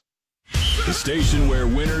The station where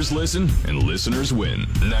winners listen and listeners win.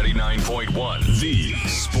 99.1, the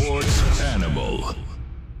Sports Animal.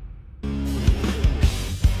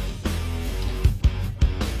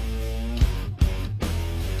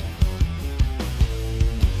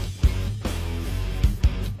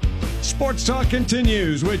 Sports Talk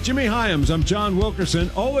continues with Jimmy Hyams. I'm John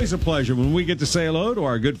Wilkerson. Always a pleasure when we get to say hello to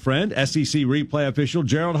our good friend, SEC replay official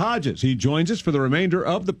Gerald Hodges. He joins us for the remainder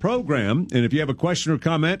of the program. And if you have a question or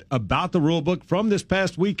comment about the rulebook from this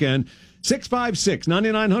past weekend,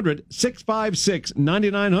 656-9900,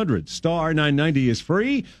 656-9900. Star 990 is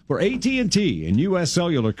free for AT&T and U.S.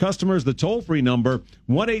 Cellular customers. The toll-free number,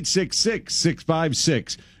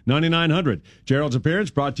 1-866-656-9900. Gerald's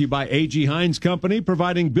appearance brought to you by A.G. Hines Company,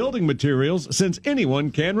 providing building materials since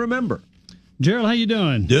anyone can remember. Gerald, how you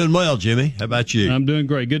doing? Doing well, Jimmy. How about you? I'm doing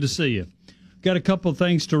great. Good to see you. Got a couple of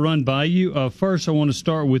things to run by you. First, I want to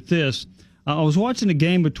start with this. I was watching a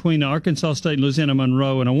game between Arkansas State and Louisiana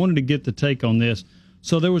Monroe, and I wanted to get the take on this.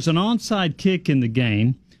 So there was an onside kick in the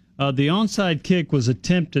game. The onside kick was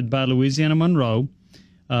attempted by Louisiana Monroe.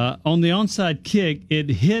 On the onside kick, it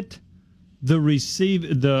hit it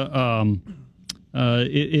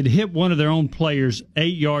hit one of their own players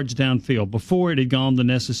 8 yards downfield before it had gone the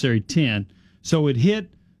necessary 10. So it hit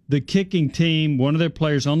the kicking team, one of their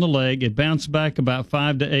players on the leg. It bounced back about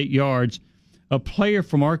 5 to 8 yards. A player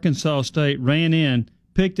from Arkansas State ran in,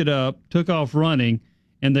 picked it up, took off running,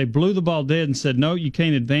 and they blew the ball dead and said, "No, you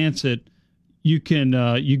can't advance it. You can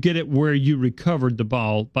you get it where you recovered the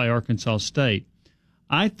ball by Arkansas State."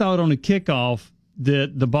 I thought on a kickoff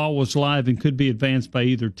that the ball was live and could be advanced by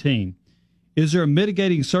either team. Is there a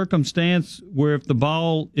mitigating circumstance where if the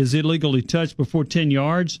ball is illegally touched before 10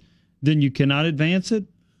 yards, then you cannot advance it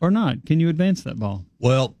or not? Can you advance that ball?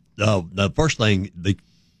 Well, the first thing,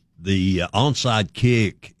 the onside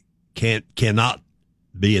kick cannot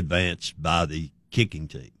be advanced by the kicking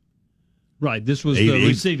team. Right. This was the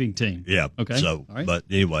receiving team. Yeah. Okay. So, right. But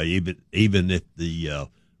anyway, even if the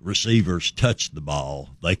receivers touched the ball,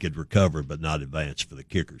 they could recover but not advance for the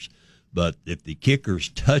kickers. But if the kickers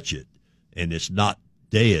touch it and it's not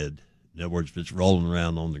dead, in other words, if it's rolling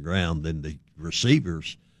around on the ground, then the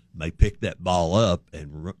receivers may pick that ball up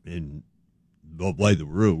and the way the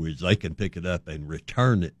rule is they can pick it up and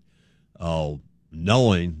return it,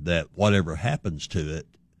 knowing that whatever happens to it,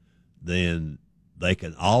 then they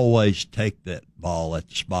can always take that ball at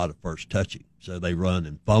the spot of first touching. So they run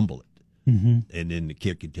and fumble it, and then the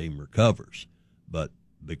kicking team recovers. But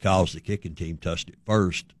because the kicking team touched it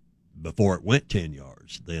first before it went 10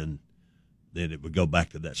 yards, then it would go back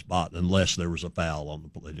to that spot unless there was a foul on the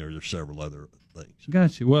play. There's several other things.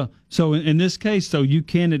 Gotcha. Well, so in this case, though, you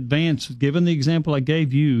can advance. Given the example I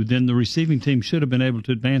gave you, then the receiving team should have been able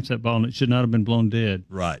to advance that ball, and it should not have been blown dead.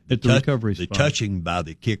 Right. At the recovery spot. The touching by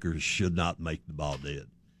the kickers should not make the ball dead.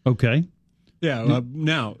 Okay. Yeah.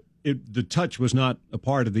 Now, the touch was not a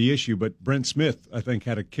part of the issue, but Brent Smith, I think,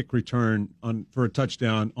 had a kick return for a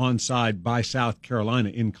touchdown onside by South Carolina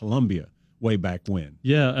in Columbia way back when.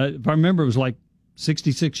 Yeah. If I remember, it was like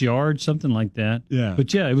 66 yards, something like that. Yeah.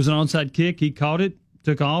 But, yeah, it was an onside kick. He caught it,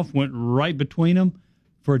 took off, went right between them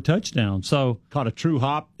for a touchdown. So caught a true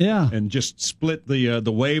hop. Yeah. And just split the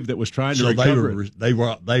wave that was trying to So recover. they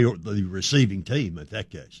were the receiving team in that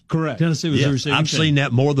case. Correct. Tennessee was the receiving I've team. seen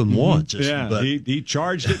that more than once. Yeah, but he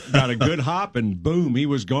charged it, got a good hop, and boom, he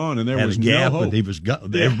was gone, and there had was a gap, no hope. and he was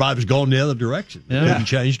everybody was going the other direction. Yeah. Couldn't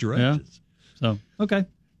change directions. So, okay.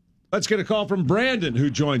 Let's get a call from Brandon, who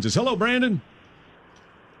joins us. Hello, Brandon.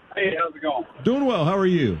 Hey, how's it going? Doing well. How are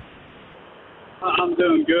you? I'm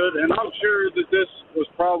doing good, and I'm sure that this was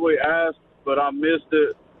probably asked, but I missed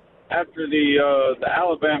it. After the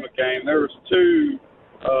Alabama game, there was two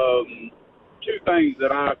things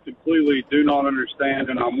that I completely do not understand,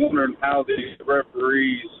 and I'm wondering how these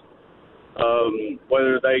referees,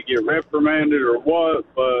 whether they get reprimanded or what,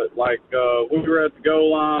 but we were at the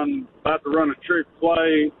goal line about to run a trick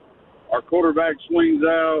play. Our quarterback swings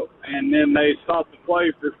out, and then they stop the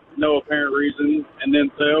play for no apparent reason, and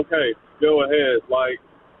then say, "Okay, go ahead."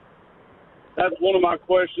 That's one of my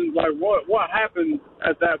questions. What happened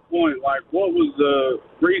at that point? What was the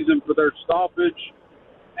reason for their stoppage?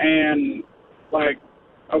 And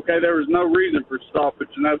okay, there was no reason for stoppage,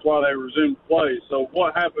 and that's why they resumed play. So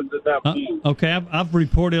what happens at that point? Okay, I've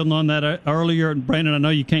reported on that earlier. Brandon, I know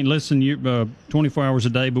you can't listen 24 hours a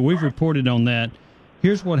day, but we've reported on that.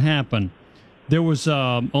 Here's what happened. There was,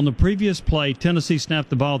 on the previous play, Tennessee snapped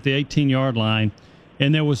the ball at the 18-yard line,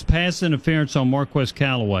 and there was pass interference on Marquez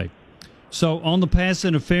Callaway. So on the pass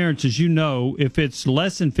interference, as you know, if it's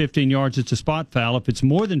less than 15 yards, it's a spot foul. If it's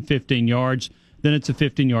more than 15 yards, then it's a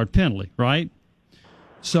 15-yard penalty, right?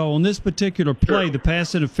 So on this particular play, the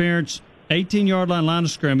pass interference, 18-yard line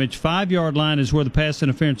of scrimmage, 5-yard line is where the pass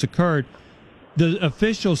interference occurred. The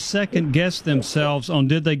officials second-guessed themselves on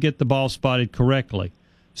did they get the ball spotted correctly.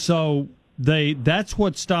 So that's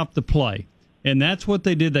what stopped the play. And that's what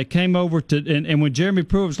they did. They came over to and when Jeremy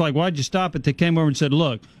Pruitt was like, why'd you stop it? They came over and said,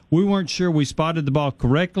 look, we weren't sure we spotted the ball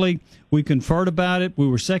correctly. We conferred about it. We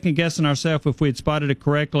were second-guessing ourselves if we had spotted it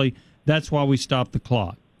correctly. That's why we stopped the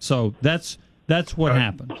clock. So that's what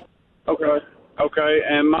happened. Okay.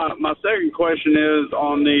 And my second question is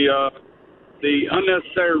on the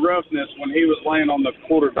unnecessary roughness when he was laying on the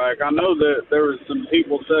quarterback. I know that there was some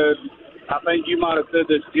people said, I think you might have said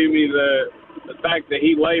this, Jimmy, that the fact that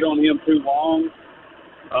he laid on him too long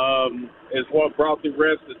is what brought the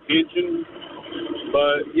ref's attention.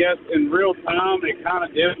 But, yes, in real time, it kind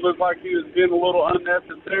of did look like he was being a little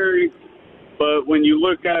unnecessary. But when you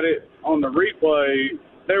look at it on the replay,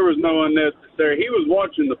 there was no unnecessary. He was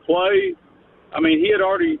watching the play. I mean, he had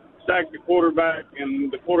already sacked the quarterback, and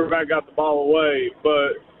the quarterback got the ball away.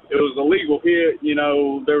 But it was a legal hit. You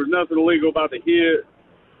know, there was nothing illegal about the hit.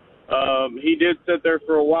 He did sit there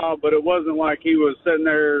for a while, but it wasn't like he was sitting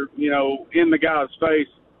there, you know, in the guy's face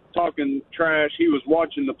talking trash. He was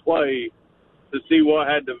watching the play to see what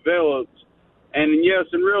had developed. And, yes,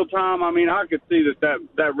 in real time, I mean, I could see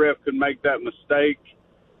that ref could make that mistake.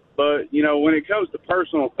 But, you know, when it comes to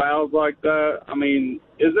personal fouls like that, I mean,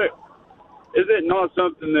 is it not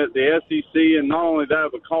something that the SEC and not only that,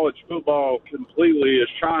 but college football completely is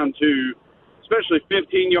trying to, especially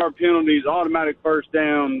 15-yard penalties, automatic first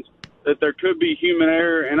downs, that there could be human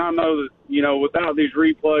error? And I know that, you know, without these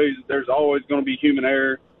replays, there's always going to be human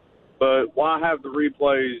error. But why have the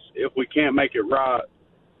replays if we can't make it right?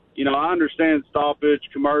 You know, I understand stoppage,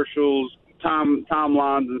 commercials,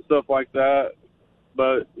 timelines and stuff like that.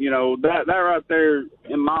 But, you know, that right there,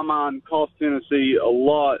 in my mind, cost Tennessee a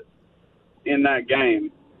lot in that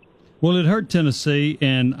game. Well, it hurt Tennessee,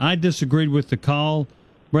 and I disagreed with the call.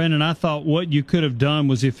 Brandon, I thought what you could have done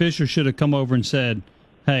was the official should have come over and said,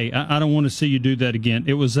 hey, I don't want to see you do that again.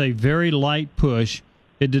 It was a very light push.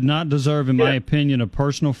 It did not deserve, in my opinion, a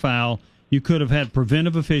personal foul. You could have had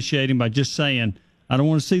preventive officiating by just saying, I don't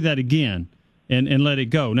want to see that again, and let it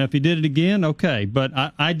go. Now, if he did it again, okay. But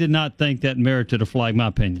I did not think that merited a flag, my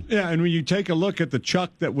opinion. Yeah, and when you take a look at the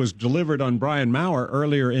chuck that was delivered on Brian Maurer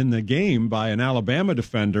earlier in the game by an Alabama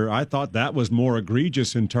defender, I thought that was more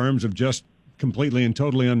egregious in terms of just completely and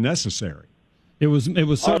totally unnecessary. It was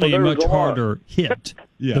certainly a much harder hit.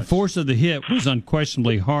 Yes. The force of the hit was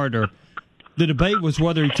unquestionably harder. The debate was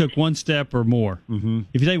whether he took one step or more. Mm-hmm.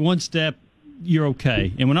 If you take one step, you're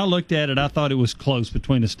okay. And when I looked at it, I thought it was close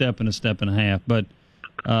between a step and a half. But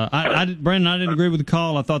Brandon, I didn't agree with the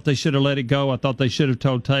call. I thought they should have let it go. I thought they should have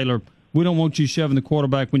told Taylor, we don't want you shoving the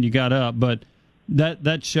quarterback when you got up. But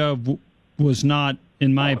that shove was not,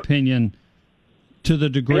 in my opinion, to the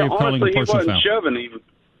degree of calling a personal foul. Honestly, he wasn't shoving him.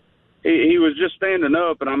 He was just standing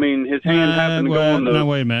up, and I mean, his hand happened to go on the. No,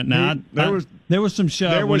 wait a minute. Now, there was some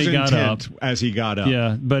shove when he got up. As he got up.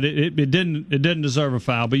 Yeah, but it didn't deserve a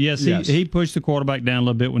foul. But yes, he pushed the quarterback down a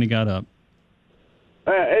little bit when he got up.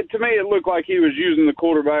 To me, it looked like he was using the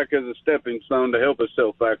quarterback as a stepping stone to help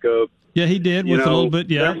himself back up. Yeah, he did with a little bit.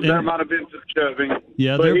 Yeah, there might have been some shoving.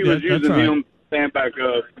 Yeah, but he was using him to stand back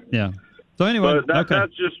up. Yeah. So anyway, but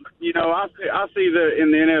that's just, you know, I see that in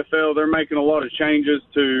the NFL they're making a lot of changes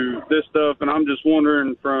to this stuff, and I'm just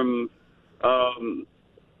wondering from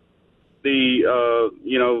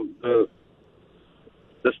the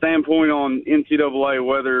standpoint on NCAA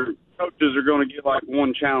whether coaches are going to get like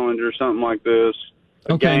one challenge or something like this.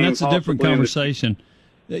 Okay, and that's a different conversation.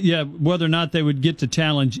 Yeah, whether or not they would get to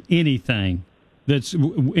challenge anything. That's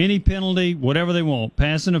any penalty, whatever they want,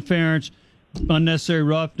 pass interference, unnecessary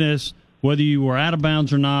roughness, whether you were out of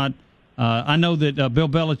bounds or not. I know that Bill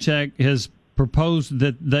Belichick has proposed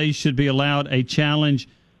that they should be allowed a challenge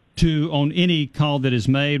on any call that is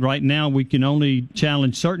made. Right now, we can only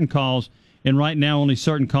challenge certain calls, and right now only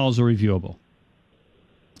certain calls are reviewable.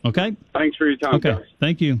 Okay? Thanks for your time, Okay, guys.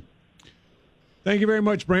 Thank you. Thank you very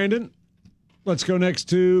much, Brandon. Let's go next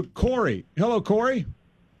to Corey. Hello, Corey.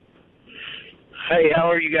 Hey,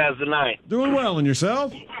 how are you guys tonight? Doing well, and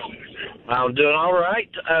yourself? I'm doing all right.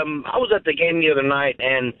 I was at the game the other night,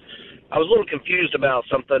 and I was a little confused about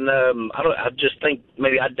something. I just think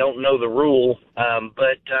maybe I don't know the rule,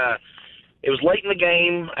 but it was late in the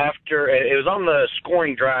game. After it was on the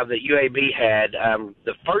scoring drive that UAB had.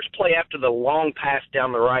 The first play after the long pass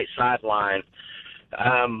down the right sideline.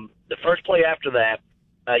 The first play after that,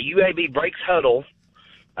 UAB breaks huddle,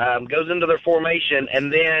 goes into their formation,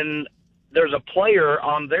 and then there's a player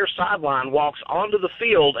on their sideline walks onto the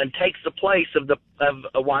field and takes the place of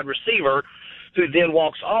a wide receiver, who then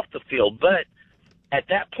walks off the field. But at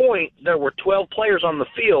that point, there were 12 players on the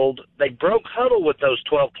field. They broke huddle with those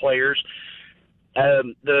 12 players.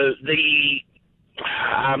 I'm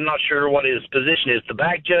not sure what his position is. The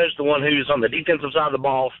back judge, the one who's on the defensive side of the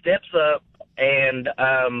ball, steps up and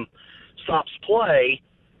stops play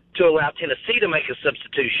to allow Tennessee to make a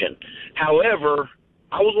substitution. However,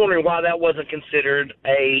 I was wondering why that wasn't considered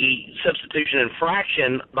a substitution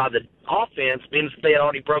infraction by the offense, because they had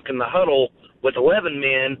already broken the huddle with 11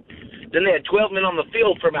 men. Then they had 12 men on the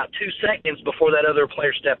field for about 2 seconds before that other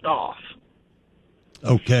player stepped off.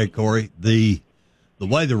 Okay, Corey. The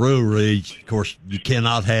way the rule reads, of course, you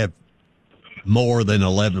cannot have more than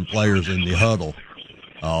 11 players in the huddle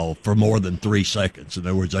for more than 3 seconds. In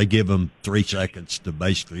other words, they give them 3 seconds to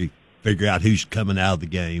basically figure out who's coming out of the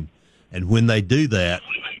game. And when they do that,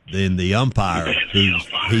 then the umpire,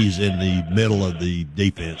 he's in the middle of the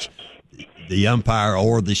defense, the umpire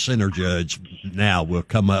or the center judge now will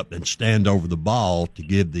come up and stand over the ball to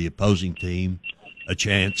give the opposing team a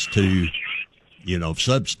chance to,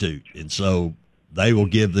 substitute. And so they will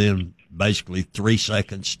give them basically 3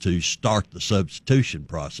 seconds to start the substitution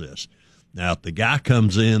process. Now, if the guy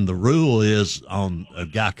comes in, the rule is on a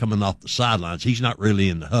guy coming off the sidelines, he's not really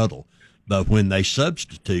in the huddle. But when they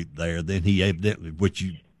substitute there, then he evidently, which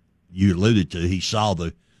you alluded to, he saw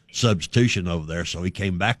the substitution over there, so he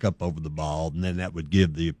came back up over the ball, and then that would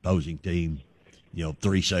give the opposing team,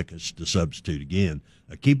 3 seconds to substitute again.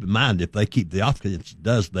 Keep in mind, if the offense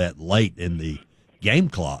does that late in the game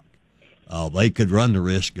clock, they could run the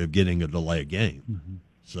risk of getting a delay game. Mm-hmm.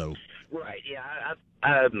 So, right, yeah,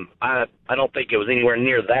 I don't think it was anywhere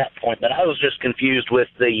near that point, but I was just confused with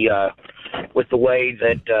the way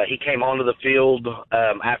that he came onto the field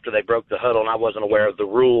after they broke the huddle, and I wasn't aware of the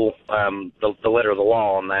rule, the letter of the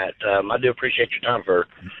law on that. I do appreciate your time for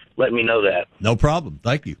letting me know that. No problem.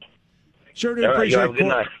 Thank you. Sure do appreciate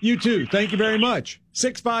it. You too. Thank you very much.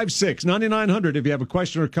 656-9900 if you have a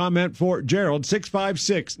question or comment for Gerald.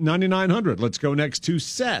 656-9900. Let's go next to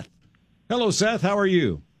Seth. Hello, Seth. How are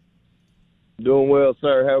you? Doing well,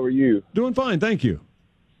 sir. How are you? Doing fine. Thank you.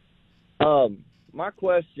 My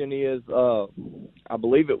question is, I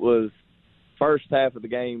believe it was first half of the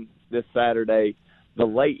game this Saturday, the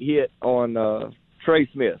late hit on Trey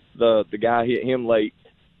Smith, the guy hit him late.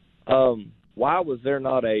 Why was there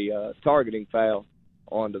not a targeting foul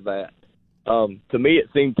onto that? To me, it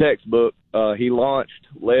seemed textbook. He launched,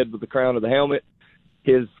 led with the crown of the helmet.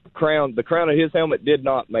 The crown of his helmet did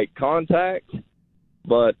not make contact,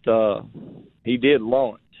 but he did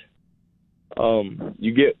launch.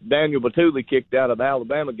 You get Daniel Batuli kicked out of the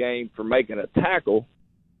Alabama game for making a tackle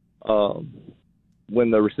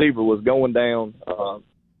when the receiver was going down.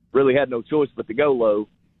 Really had no choice but to go low.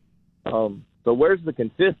 So where's the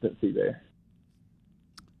consistency there?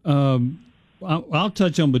 I'll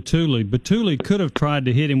touch on Batuli. Batuli could have tried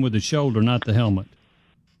to hit him with the shoulder, not the helmet.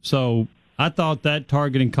 So I thought that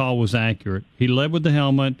targeting call was accurate. He led with the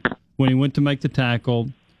helmet. When he went to make the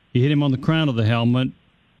tackle, he hit him on the crown of the helmet.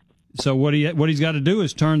 So what he's got to do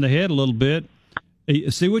is turn the head a little bit,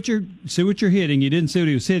 see what you're hitting. You didn't see what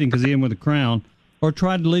he was hitting because he hit him with the crown, or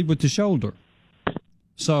try to lead with the shoulder.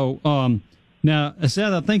 So now,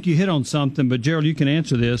 Seth, I think you hit on something, but Gerald, you can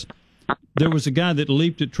answer this. There was a guy that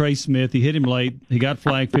leaped at Trey Smith. He hit him late. He got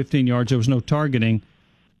flagged 15 yards. There was no targeting,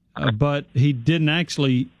 but he didn't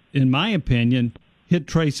actually, in my opinion, hit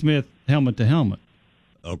Trey Smith helmet to helmet.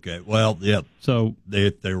 Okay, well, yeah. So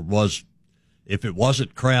if it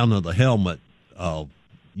wasn't crown of the helmet,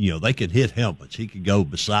 they could hit helmets. He could go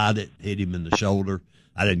beside it, hit him in the shoulder.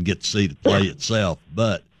 I didn't get to see the play itself,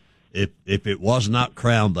 but if it was not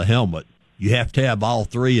crown of the helmet, you have to have all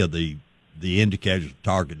three of the indicators of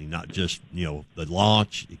targeting, not just the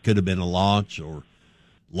launch. It could have been a launch or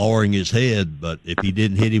lowering his head, but if he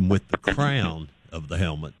didn't hit him with the crown of the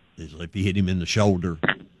helmet, if he hit him in the shoulder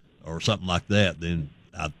or something like that, then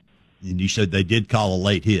and you said they did call a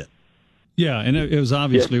late hit. Yeah, and it was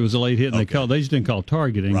obviously it was a late hit, and they just didn't call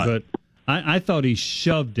targeting. Right. But I thought he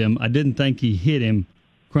shoved him. I didn't think he hit him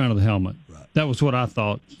crown of the helmet. Right. That was what I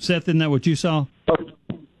thought. Seth, isn't that what you saw?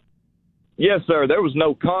 Yes, sir. There was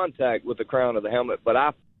no contact with the crown of the helmet, but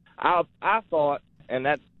I thought, and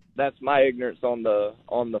that's my ignorance on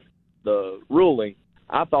the ruling.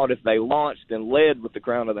 I thought if they launched and led with the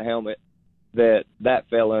crown of the helmet, that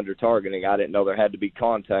fell under targeting. I didn't know there had to be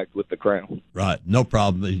contact with the crown. Right. No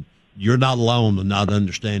problem. You're not alone in not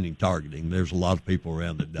understanding targeting. There's a lot of people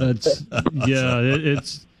around that don't.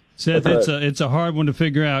 It's Seth. It's a hard one to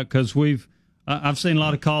figure out because we've I've seen a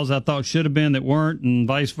lot of calls I thought should have been that weren't, and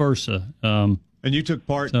vice versa. And you took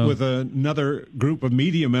part with another group of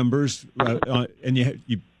media members, and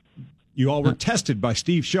you all were tested by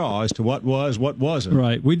Steve Shaw as to what was, what wasn't.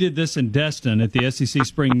 Right. We did this in Destin at the SEC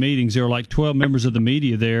spring meetings. There were like 12 members of the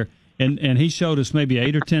media there, and he showed us maybe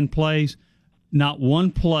 8 or 10 plays. Not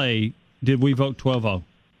one play did we vote 12-0.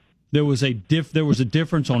 There was a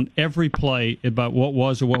difference on every play about what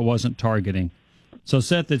was or what wasn't targeting. So,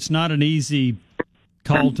 Seth, it's not an easy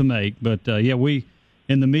call to make, but we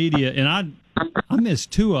in the media, and I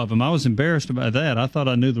missed 2 of them. I was embarrassed about that. I thought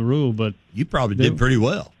I knew the rule, but you probably did pretty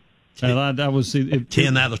well. I was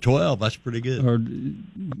 10 out of 12. That's pretty good, or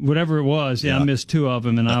whatever it was. Yeah, I missed 2 of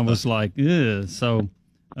them, and I was like, ugh. So,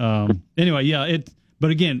 anyway, But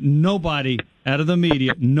again, nobody out of the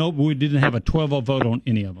media, we didn't have a 12-0 vote on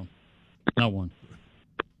any of them. Not one.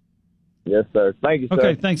 Yes, sir. Thank you, sir.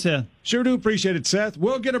 Okay, thanks, Seth. Sure do appreciate it, Seth.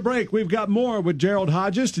 We'll get a break. We've got more with Gerald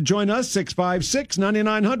Hodges to join us,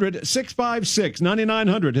 656-9900,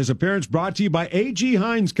 656-9900. His appearance brought to you by A.G.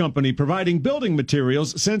 Hines Company, providing building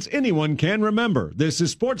materials since anyone can remember. This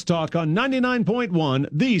is Sports Talk on 99.1,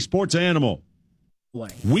 The Sports Animal.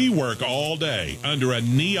 We work all day under a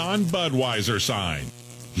neon Budweiser sign.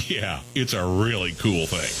 Yeah, it's a really cool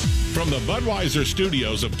thing. From the Budweiser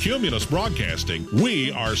studios of Cumulus Broadcasting,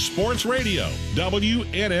 we are Sports Radio,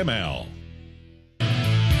 WNML.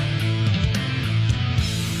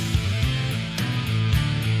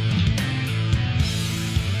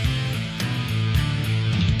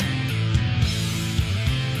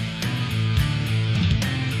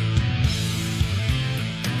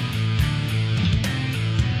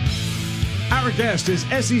 Our guest is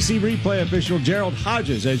SEC replay official Gerald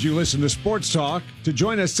Hodges as you listen to Sports Talk. To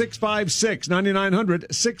join us, 656-9900,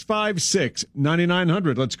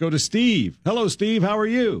 656-9900. Let's go to Steve. Hello, Steve. How are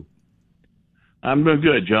you? I'm doing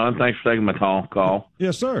good, John. Thanks for taking my call.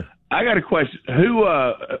 Yes, sir. I got a question.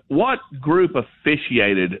 What group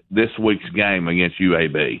officiated this week's game against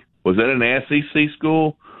UAB? Was it an SEC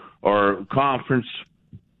school or conference,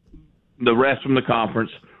 the rest from the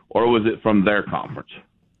conference, or was it from their conference?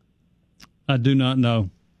 I do not know.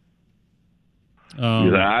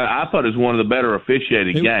 I thought it was one of the better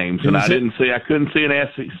officiating games, and I couldn't see an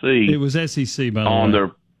SEC. It was SEC, by the way.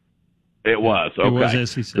 It was, okay. It was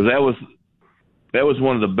SEC. Because that was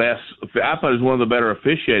one of the best. I thought it was one of the better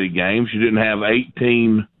officiating games. You didn't have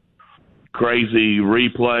 18 crazy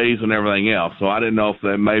replays and everything else, so I didn't know if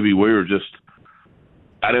that maybe we were just.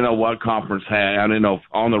 I didn't know what conference had. I didn't know if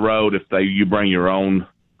on the road if you bring your own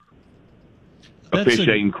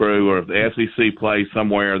officiating crew, or if the SEC plays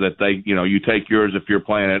somewhere that they, you take yours if you're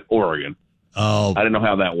playing at Oregon. I didn't know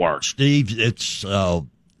how that works. Steve, it's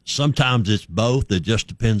sometimes it's both. It just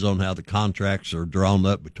depends on how the contracts are drawn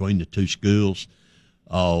up between the two schools.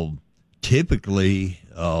 Typically,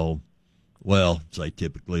 but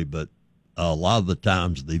a lot of the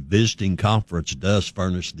times the visiting conference does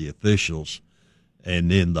furnish the officials,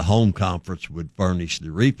 and then the home conference would furnish the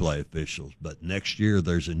replay officials. But next year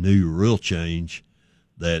there's a new rule change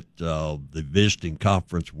that the visiting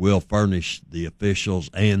conference will furnish the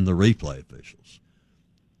officials and the replay officials.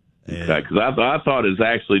 Okay, because I thought it's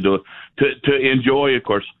actually to enjoy. Of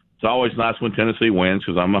course, it's always nice when Tennessee wins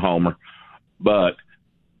because I'm a homer. But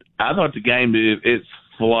I thought the game it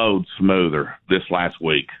flowed smoother this last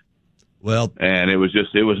week. Well, and it was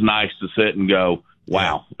nice to sit and go,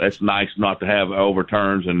 wow, that's nice not to have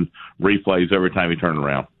overturns and replays every time you turn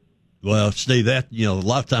around. Well, Steve, that a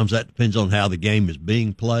lot of times that depends on how the game is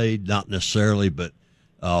being played, not necessarily, but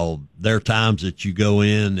there are times that you go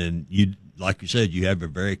in and you, like you said, you have a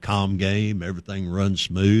very calm game, everything runs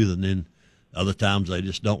smooth, and then other times they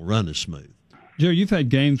just don't run as smooth. Jerry, you've had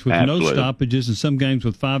games with no stoppages and some games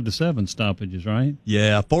with 5 to 7 stoppages, right?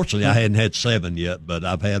 Yeah, fortunately I hadn't had 7 yet, but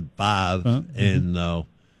I've had 5, and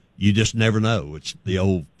you just never know. It's the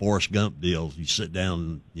old Forrest Gump deal. You sit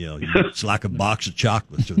down, and, it's like a box of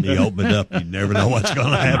chocolates. When you open it up, you never know what's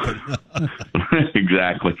going to happen.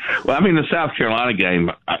 Exactly. Well, I mean, the South Carolina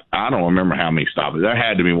game, I don't remember how many stoppages. There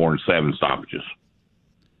had to be more than 7 stoppages.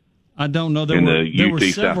 I don't know. There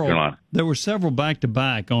were several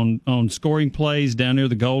back-to-back on scoring plays down near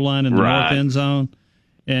the goal line in the north end zone.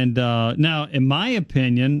 And now, in my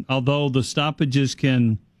opinion, although the stoppages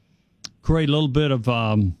can create a little bit of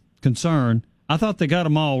concern, I thought they got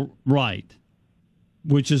them all right,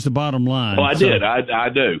 which is the bottom line. Well, I did. I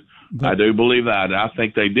do. I do believe that. I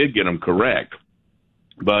think they did get them correct.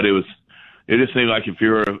 But it just seemed like if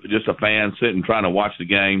you're just a fan sitting trying to watch the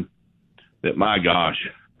game, that, my gosh,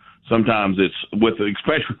 sometimes it's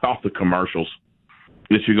especially off the commercials,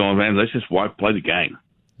 that you're going, man, let's just play the game.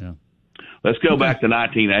 Yeah. Let's go back to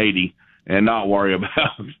 1980 and not worry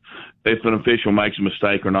about if an official makes a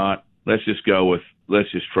mistake or not. Let's just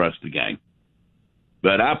trust the game.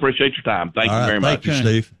 But I appreciate your time. Thank you very much. Thank you,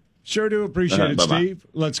 Steve. Sure do appreciate it, bye-bye. Steve.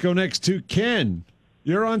 Let's go next to Ken.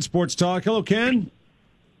 You're on Sports Talk. Hello, Ken.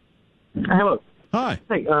 Hello. Hi.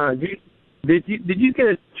 Hey, did you get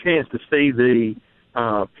a chance to see the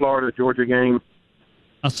Florida Georgia game?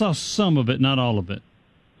 I saw some of it, not all of it.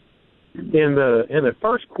 In the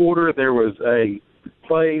first quarter, there was a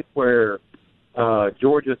play where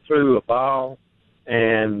Georgia threw a ball,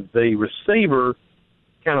 and the receiver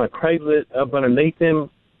kind of cradled it up underneath him,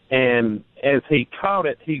 and as he caught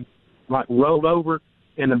it, he rolled over,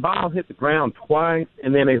 and the ball hit the ground twice,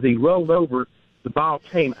 and then as he rolled over, the ball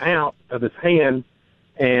came out of his hand,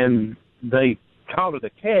 and they called it a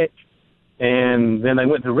catch, and then they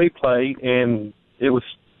went to replay, and it was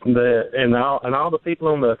all the people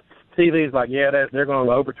on the TV's like, yeah, they're going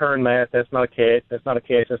to overturn that. That's not a catch. That's not a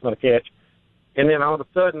catch. That's not a catch. And then all of a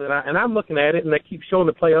sudden, and I'm looking at it, and they keep showing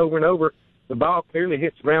the play over and over. The ball clearly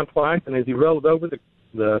hits the ground twice, and as he rolls over,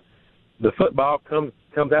 the football comes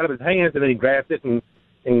out of his hands, and then he grabs it and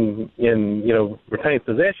retains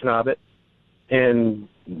possession of it. And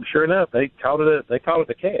sure enough, they called it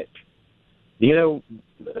a catch.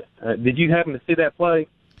 Did you happen to see that play?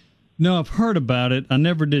 No, I've heard about it. I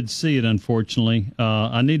never did see it, unfortunately.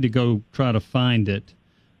 I need to go try to find it.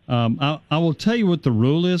 I will tell you what the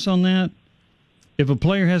rule is on that. If a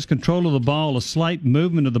player has control of the ball, a slight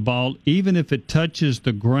movement of the ball, even if it touches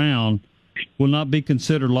the ground, will not be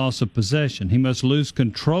considered loss of possession. He must lose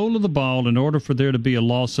control of the ball in order for there to be a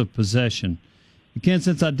loss of possession. Again,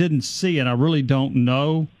 since I didn't see it, I really don't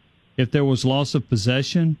know if there was loss of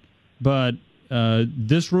possession, but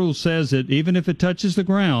this rule says that even if it touches the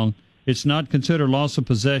ground, it's not considered loss of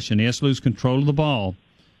possession. He has to lose control of the ball.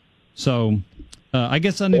 So I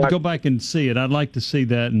guess I need to go back and see it. I'd like to see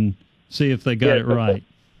that and see if they got it right.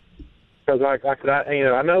 Because like I said,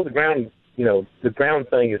 I know the ground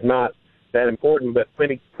thing is not that important, but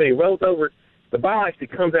when he rolls over, the ball actually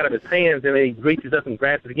comes out of his hands, and then he reaches up and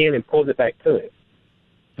grabs it again and pulls it back to him.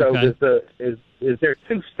 So Okay. is there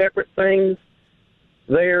two separate things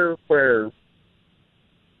there where,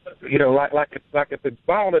 like if the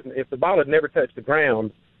ball had never touched the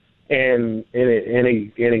ground and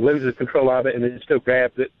he loses control of it and then still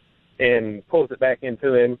grabs it and pulls it back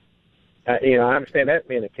into him, I understand that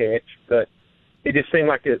being a catch, but it just seemed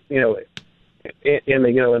like it, in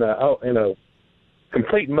a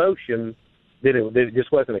complete motion that it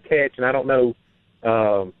just wasn't a catch, and I don't know,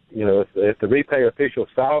 if the replay official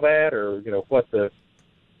saw that or who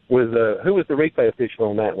was the replay official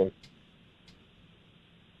on that one?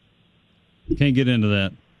 Can't get into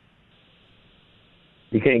that.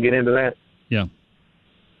 You can't get into that? Yeah.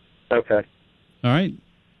 Okay. All right.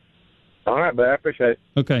 All right, but I appreciate it.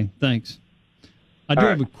 Okay, thanks. I do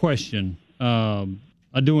have a question. I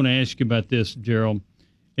do want to ask you about this, Gerald.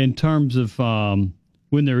 In terms of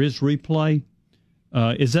when there is replay,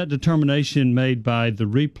 is that determination made by the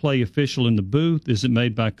replay official in the booth? Is it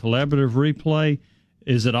made by collaborative replay?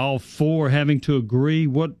 Is it all four having to agree?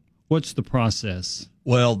 What's the process?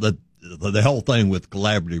 Well, the whole thing with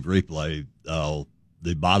collaborative replay,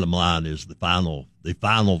 the bottom line is the final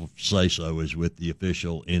say-so is with the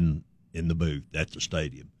official in the booth at the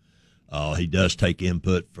stadium. He does take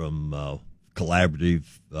input from collaborative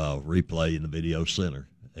replay in the video center,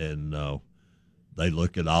 and they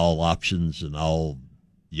look at all options and all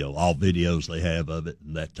videos they have of it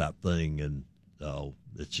and that type of thing, and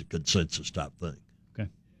it's a consensus type thing. Okay.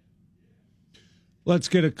 Let's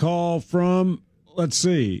get a call from, let's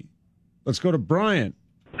go to Brian.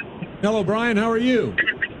 Hello, Brian. How are you?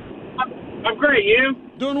 I'm great. You?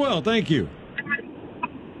 Doing well, thank you.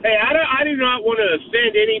 Hey, I do not want to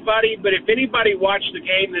offend anybody, but if anybody watched the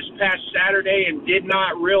game this past Saturday and did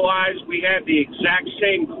not realize we had the exact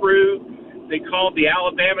same crew they called the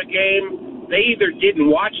Alabama game, they either didn't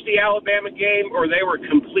watch the Alabama game or they were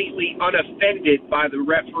completely unoffended by the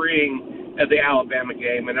refereeing of the Alabama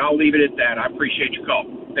game, and I'll leave it at that. I appreciate your call.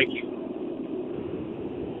 Thank you.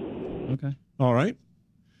 Okay. All right.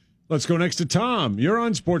 Let's go next to Tom. You're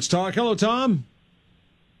on Sports Talk. Hello, Tom.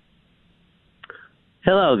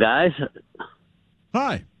 Hello, guys.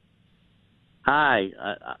 Hi. Hi.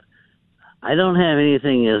 I don't have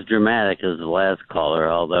anything as dramatic as the last caller,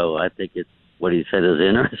 although I think what he said is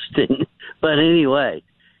interesting. But anyway,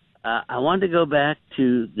 I wanted to go back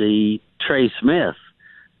to the Trey Smith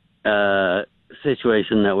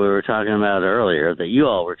situation that we were talking about earlier, that you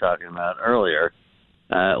all were talking about earlier,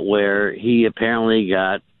 where he apparently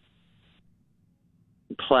got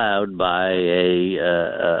plowed by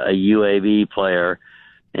a UAB player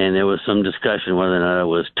and there was some discussion whether or not it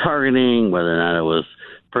was targeting, whether or not it was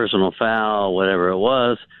personal foul, whatever it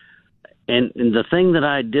was. And the thing that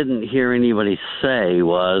I didn't hear anybody say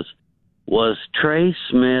was Trey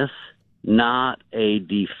Smith not a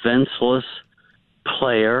defenseless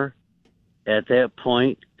player at that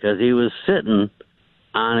point because he was sitting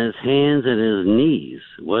on his hands and his knees?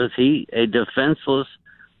 Was he a defenseless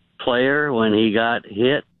player when he got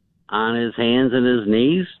hit on his hands and his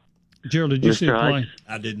knees? Gerald, did you see the play?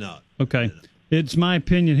 I did not. Okay. It's my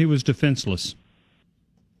opinion he was defenseless.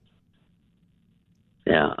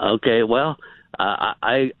 Yeah, okay. Well,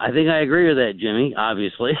 I think I agree with that, Jimmy,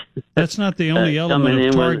 obviously. That's not the only element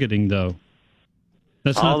of targeting, though.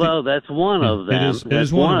 That's that's one of them. It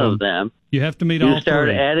is one of them. You have to meet all three. You start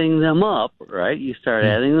adding them up, right? You start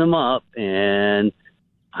adding them up, and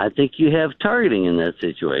I think you have targeting in that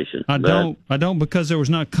situation. I don't because there was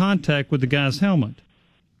not contact with the guy's helmet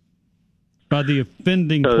by the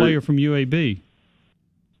offending player from UAB.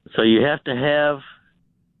 So you have to have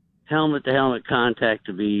helmet-to-helmet contact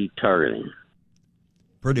to be targeting.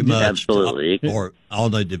 Pretty much. Absolutely. Or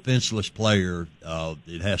on a defenseless player,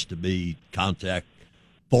 it has to be contact,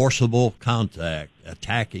 forcible contact,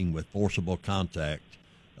 attacking with forcible contact,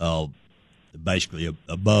 basically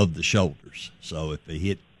above the shoulders. So if the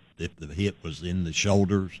hit was in the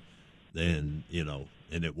shoulders, then,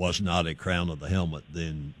 and it was not a crown of the helmet,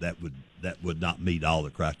 then that would not meet all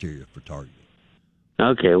the criteria for targeting.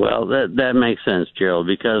 Okay, well that makes sense, Gerald,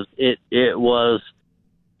 because it was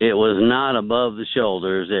not above the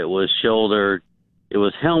shoulders. It was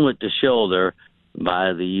helmet to shoulder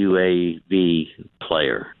by the UAB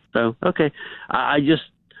player. So okay, I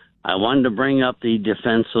wanted to bring up the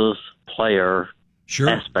defenseless player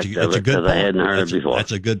aspect of it because I hadn't heard it before.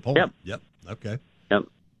 That's a good point. Yep. Okay. Yep.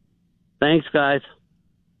 Thanks, guys.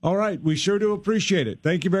 All right, we sure do appreciate it.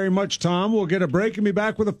 Thank you very much, Tom. We'll get a break and be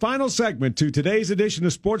back with a final segment to today's edition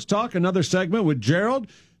of Sports Talk, another segment with Gerald.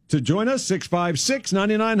 To join us,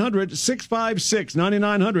 656-9900,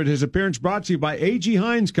 656-9900. His appearance brought to you by A.G.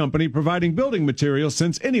 Hines Company, providing building materials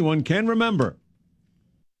since anyone can remember.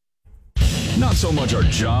 Not so much our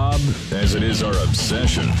job as it is our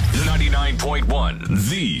obsession. 99.1,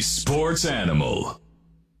 the sports animal.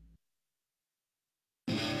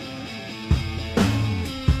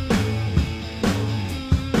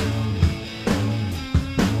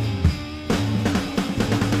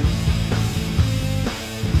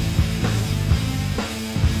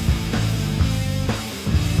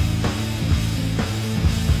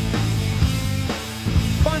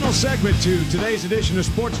 Segment to today's edition of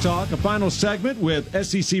Sports Talk, a final segment with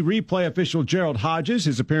SEC replay official Gerald Hodges.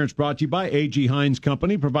 His appearance brought to you by A.G. Hines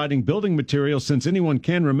Company, providing building materials since anyone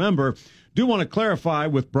can remember. Do want to clarify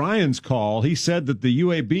with Brian's call. He said that the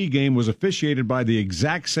UAB game was officiated by the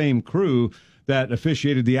exact same crew that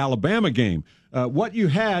officiated the Alabama game. What you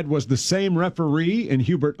had was the same referee in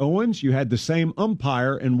Hubert Owens. You had the same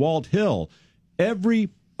umpire in Walt Hill. Every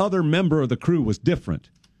other member of the crew was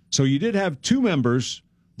different. So you did have two members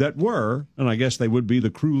that were, and I guess they would be the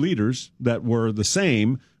crew leaders, that were the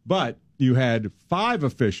same, but you had five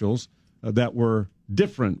officials that were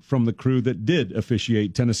different from the crew that did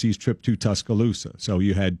officiate Tennessee's trip to Tuscaloosa. So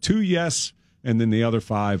you had two yes, and then the other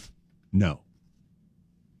five no.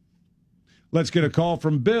 Let's get a call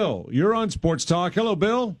from Bill. You're on Sports Talk. Hello,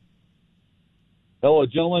 Bill. Hello,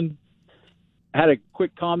 gentlemen. I had a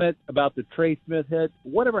quick comment about the Trey Smith hit.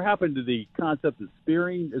 Whatever happened to the concept of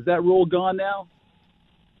spearing? Is that rule gone now?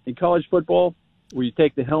 In college football, where you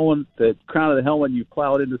take the helmet, the crown of the helmet, and you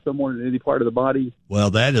plow it into someone in any part of the body? Well,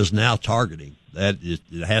 that is now targeting. It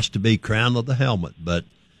has to be crown of the helmet, but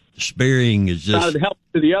spearing is just crown of the helmet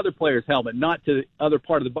to the other player's helmet, not to the other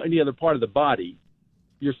part of any other part of the body.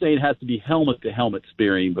 You're saying it has to be helmet to helmet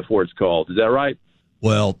spearing before it's called. Is that right?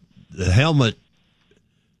 Well, the helmet,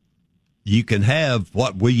 you can have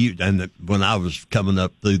what we and when I was coming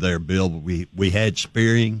up through there, Bill, we had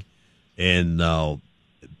spearing and.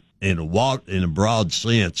 In a broad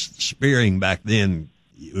sense, spearing back then,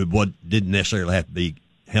 didn't necessarily have to be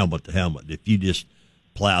helmet to helmet. If you just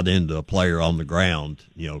plowed into a player on the ground,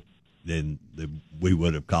 then we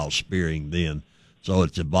would have called spearing then. So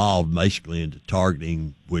it's evolved basically into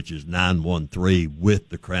targeting, which is 9-1-3 with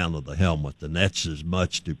the crown of the helmet, and that's as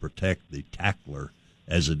much to protect the tackler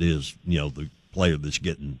as it is, the player that's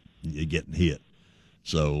getting hit.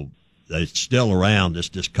 So it's still around. It's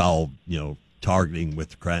just called, targeting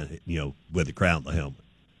with the crown, with the crown of the helmet.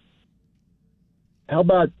 How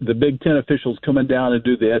about the Big Ten officials coming down and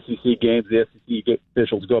do the SEC games? The SEC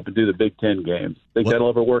officials go up and do the Big Ten games. Think that'll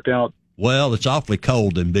ever work out? Well, it's awfully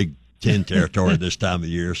cold in Big Ten territory this time of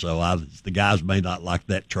year, so the guys may not like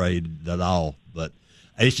that trade at all. But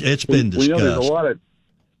It's been discussed. We know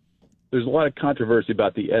there's a lot of controversy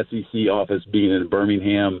about the SEC office being in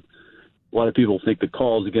Birmingham. A lot of people think the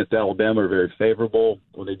calls against Alabama are very favorable.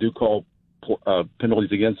 When they do call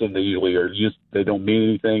penalties against them, they usually they don't mean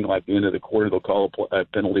anything. Like the end of the quarter, they'll call a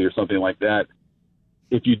penalty or something like that.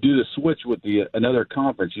 If you do the switch with another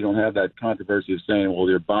conference, you don't have that controversy of saying, well,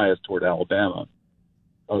 they're biased toward Alabama.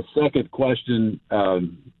 A second question,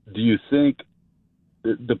 do you think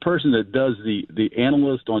the person that does the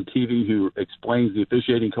analyst on TV who explains the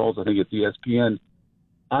officiating calls, I think it's ESPN,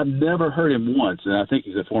 I've never heard him once, and I think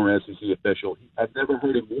he's a former SEC official, I've never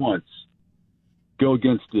heard him once go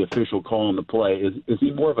against the official call on the play. Is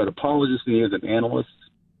he more of an apologist than he is an analyst?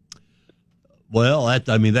 Well,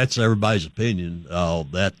 that's everybody's opinion.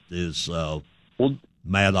 That is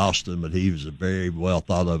Matt Austin, but he was a very well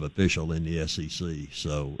thought of official in the SEC.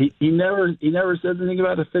 So he never said anything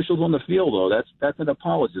about officials on the field, though. That's an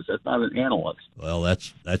apologist. That's not an analyst. Well,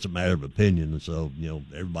 that's a matter of opinion, and so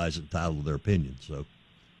everybody's entitled to their opinion. So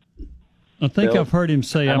I think I've heard him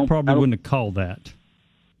say I probably wouldn't have called that.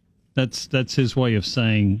 That's his way of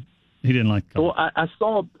saying he didn't like the call. Well, I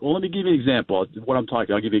saw. Well, let me give you an example. What I'm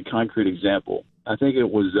talking. I'll give you a concrete example. I think it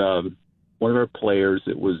was one of our players.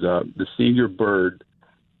 It was the senior Bird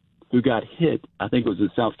who got hit. I think it was in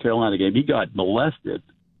the South Carolina game. He got molested,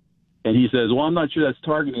 and he says, "Well, I'm not sure that's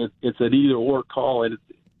targeting. It's an either-or call." And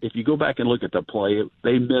if you go back and look at the play,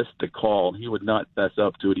 they missed the call. He would not fess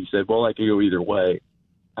up to it. He said, "Well, I can go either way."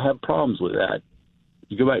 I have problems with that.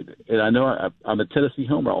 You go back, and I know I'm a Tennessee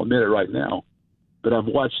homer. I'll admit it right now. But I've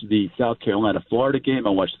watched the South Carolina-Florida game.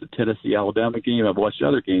 I watched the Tennessee-Alabama game. I've watched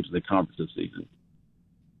other games in the conference this season.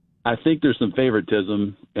 I think there's some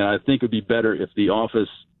favoritism, and I think it would be better if the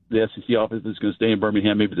SEC office is going to stay in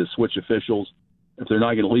Birmingham, maybe to switch officials. If they're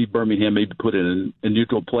not going to leave Birmingham, maybe put it in a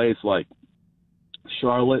neutral place like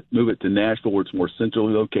Charlotte, move it to Nashville where it's more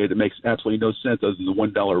centrally located. It makes absolutely no sense other than the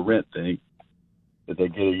 $1 rent thing that they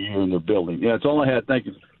get a year in their building. Yeah, that's all I had. Thank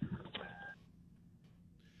you.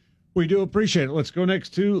 We do appreciate it. Let's go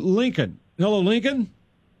next to Lincoln. Hello, Lincoln.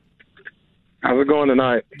 How's it going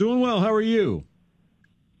tonight? Doing well. How are you?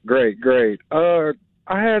 Great. I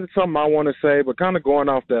had something I want to say, but kind of going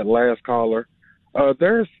off that last caller,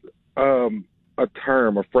 there's a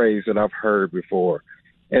term, a phrase that I've heard before,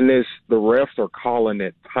 and it's the refs are calling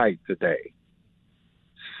it tight today.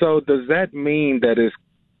 So does that mean that it's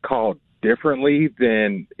called differently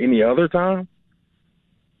than any other time?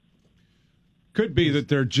 Could be that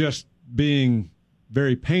they're just being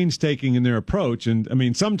very painstaking in their approach. And, I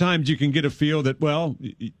mean, sometimes you can get a feel that, well,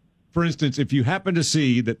 for instance, if you happen to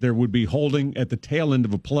see that there would be holding at the tail end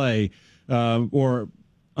of a play or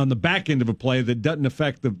on the back end of a play that doesn't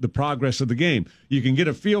affect the progress of the game, you can get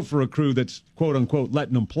a feel for a crew that's, quote-unquote,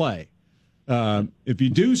 letting them play. If you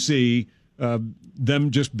do see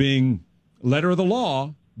them just being letter of the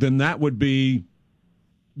law, then that would be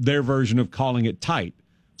their version of calling it tight.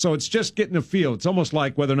 So it's just getting a feel. It's almost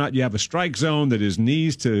like whether or not you have a strike zone that is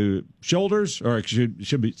knees to shoulders, or it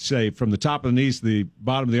should be, say, from the top of the knees to the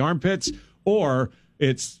bottom of the armpits, or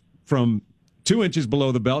it's from 2 inches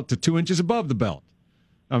below the belt to 2 inches above the belt.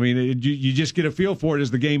 I mean, you just get a feel for it as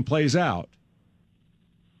the game plays out.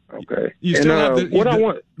 Okay. You still have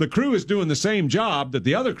the crew is doing the same job that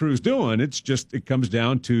the other crew's doing. It's just it comes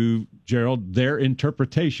down to, Gerald, their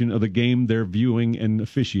interpretation of the game they're viewing and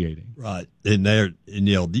officiating. Right, and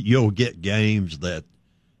you'll get games that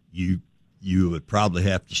you would probably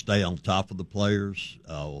have to stay on top of the players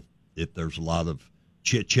if there's a lot of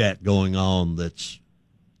chit chat going on that's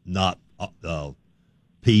not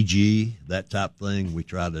PG, that type of thing. We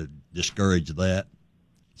try to discourage that.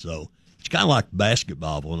 So it's kind of like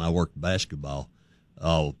basketball. When I worked basketball,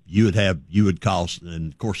 you would call,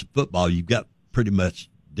 and of course in football you've got pretty much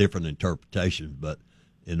different interpretations. But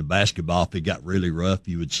in the basketball, if it got really rough,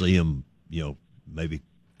 you would see them, maybe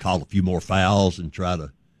call a few more fouls and try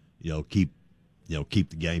to, keep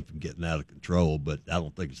the game from getting out of control. But I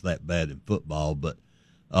don't think it's that bad in football. But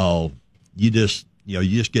you just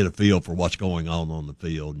get a feel for what's going on the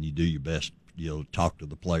field, and you do your best, talk to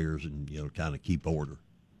the players and kind of keep order.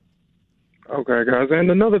 Okay, guys.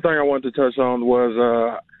 And another thing I wanted to touch on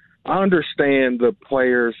was I understand the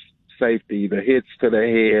players' safety, the hits to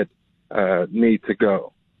the head need to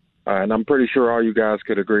go. And I'm pretty sure all you guys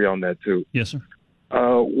could agree on that too. Yes, sir.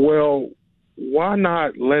 Well, why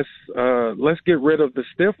not let's get rid of the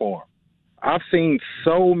stiff arm? I've seen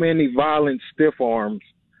so many violent stiff arms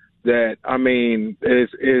that, I mean,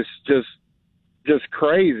 it's just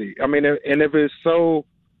crazy. I mean, and if it's so,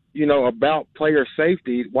 about player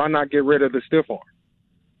safety, why not get rid of the stiff arm?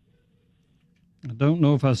 I don't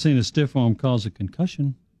know if I've seen a stiff arm cause a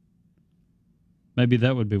concussion. Maybe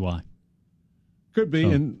that would be why. Could be,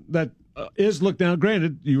 and that is looked down.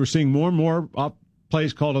 Granted, you were seeing more and more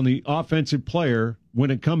plays called on the offensive player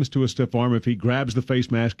when it comes to a stiff arm if he grabs the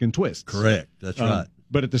face mask and twists. Correct. That's right.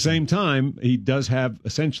 But at the same time, he does have,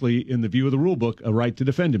 essentially, in the view of the rule book, a right to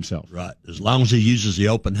defend himself. Right, as long as he uses the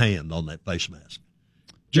open hand on that face mask.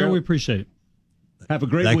 Gerald, we appreciate it. Have a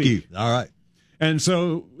great week. Thank you. All right. And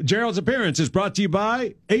so Gerald's appearance is brought to you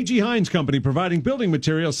by A.G. Hines Company, providing building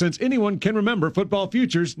materials since anyone can remember. Football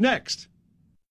Futures next.